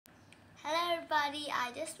everybody,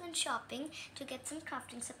 I just went shopping to get some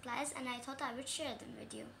crafting supplies and I thought I would share them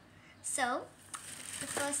with you. So, the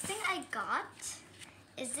first thing I got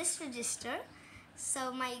is this register.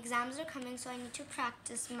 So my exams are coming, so I need to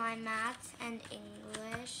practice my math and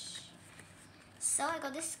English. So I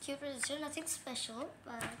got this cute register, nothing special,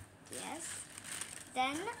 but yes.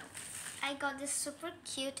 Then I got this super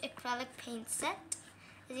cute acrylic paint set,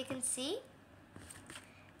 as you can see.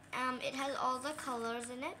 It has all the colors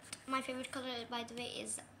in it. My favorite color, by the way,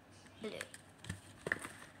 is blue.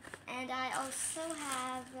 And I also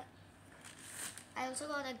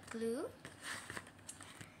got a glue.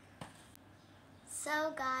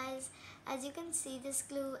 So guys, as you can see, this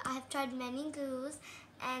glue, I have tried many glues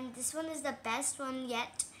and this one is the best one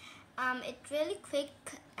yet. It's really quick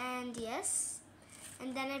and yes.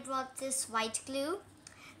 And then I brought this white glue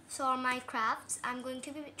for my crafts. I'm going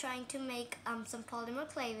to be trying to make some polymer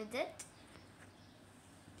clay with it.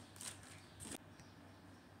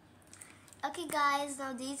 Okay guys,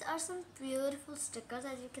 now these are some beautiful stickers.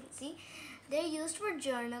 As you can see, they're used for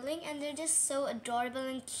journaling and they're just so adorable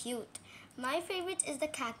and cute. My favorite is the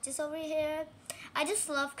cactus over here. I just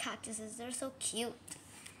love cactuses, they're so cute.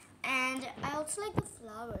 And I also like the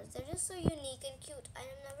flowers, they're just so unique and cute. I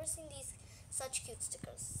have never seen these such cute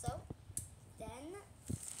stickers. So then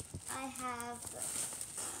I have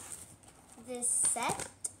this set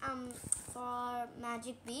for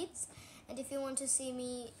magic beads, and if you want to see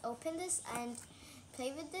me open this and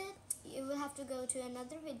play with it, you will have to go to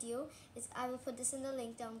another video. I will put this in the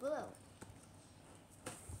link down below.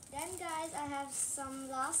 Then guys, I have some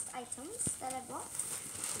last items that I bought.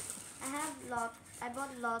 I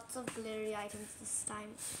bought lots of glittery items this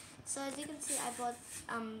time. So as you can see, I bought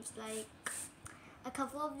like a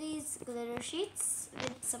couple of these glitter sheets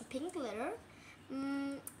with some pink glitter.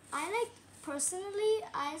 Personally,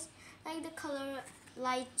 I like the color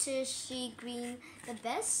lightish green the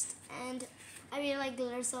best, and I really like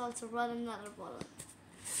glitter, so I'll also brought another bottle.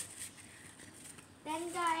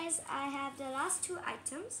 Then guys, I have the last two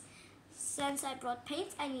items. Since I brought paint,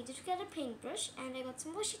 I needed to get a paintbrush and I got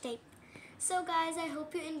some washi tape. So guys, I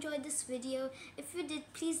hope you enjoyed this video. If you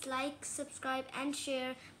did, please like, subscribe and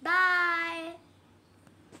share. Bye!